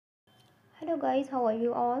Hello guys, how are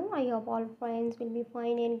you all? I hope all friends will be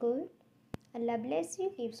fine and good. Allah bless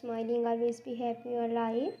you, keep smiling, always be happy in your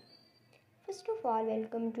life. First of all,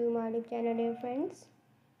 welcome to my YouTube channel dear friends.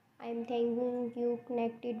 I am thanking you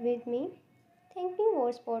connected with me. Thank you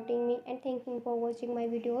for supporting me and thank you for watching my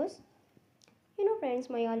videos. Friends,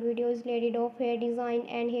 my all videos related of hair design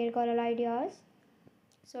and hair color ideas.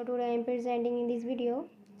 So today I am presenting in this video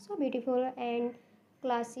so beautiful and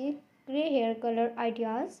classic grey hair color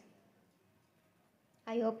ideas.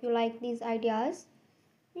 I hope you like these ideas.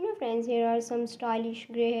 Friends, here are some stylish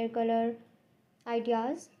grey hair color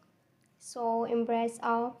ideas. So embrace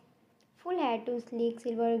a full head to sleek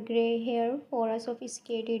silver grey hair for a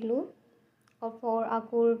sophisticated look, or for a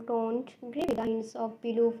cool toned grey with the hints of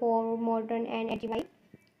blue for modern and edgy vibe.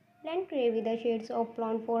 Blend grey with the shades of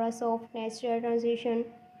blonde for a soft natural transition,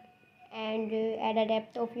 and add a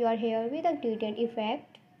depth of your hair with a gradient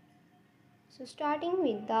effect. So starting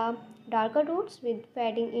with the darker roots with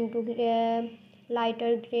fading into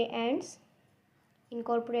lighter grey ends.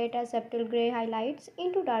 Incorporate a subtle grey highlights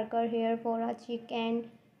into darker hair for a chic and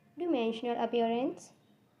dimensional appearance.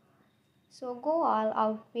 So go all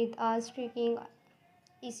out with a streaking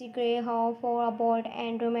easy grey hair for a bold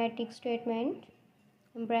and dramatic statement.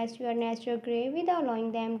 Embrace your natural grey without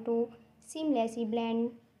allowing them to seamlessly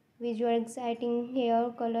blend with your exciting hair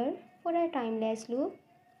color for a timeless look.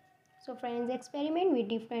 So friends, experiment with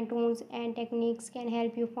different tones and techniques can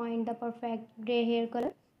help you find the perfect grey hair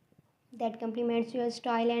color that complements your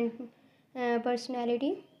style and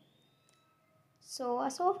personality. So a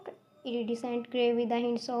soft iridescent grey with the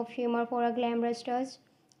hints of shimmer for a glamorous touch,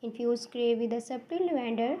 infused grey with a subtle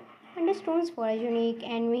lavender undertones for a unique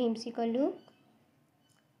and whimsical look,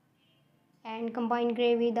 and combined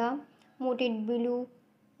grey with a muted blue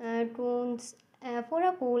tones for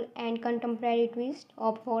a cool and contemporary twist.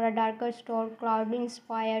 Opt for a darker storm cloud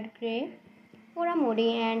inspired grey for a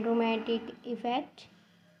moody and romantic effect.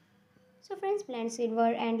 So friends, blend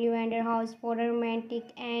silver and lavender house for a romantic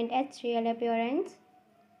and ethereal appearance.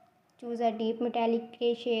 Choose a deep metallic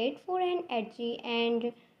grey shade for an edgy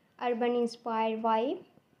and urban inspired vibe.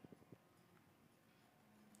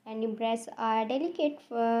 And embrace a delicate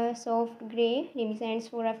soft grey reminiscence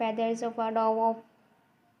for a feathers of a dove of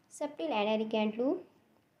subtle and elegant look.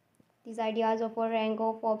 These ideas offer a range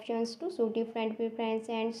of options to suit different preferences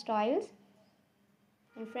and styles.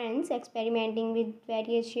 And friends, experimenting with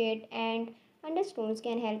various shades and undertones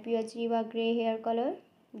can help you achieve a grey hair color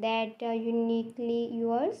that uniquely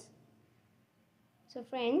yours. So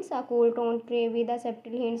friends, a cool toned grey with a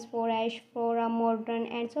subtle hints for ash for a modern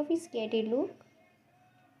and sophisticated look.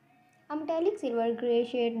 A metallic silver grey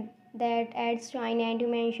shade that adds shine and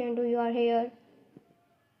dimension to your hair.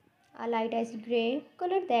 A light acid grey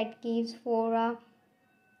color that gives for a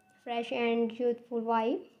fresh and youthful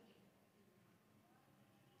vibe.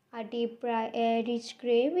 A deep rich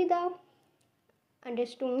grey with a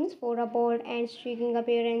undertones for a bold and striking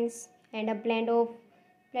appearance, and a blend of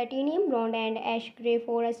platinum blonde and ash grey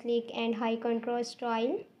for a sleek and high contrast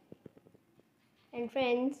style. And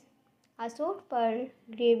friends, a soft pearl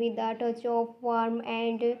grey with a touch of warmth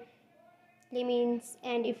and lemons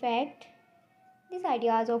and effect. These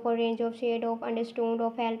ideas of a range of shade of undertone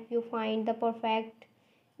of help you find the perfect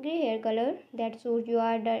grey hair color that suits your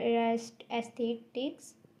rest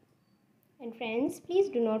aesthetics. And friends, please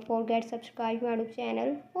do not forget subscribe to my YouTube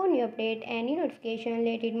channel for new update and new notification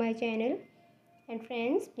related my channel. And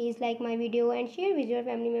friends, please like my video and share with your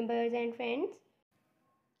family members and friends.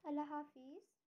 Allah Hafiz.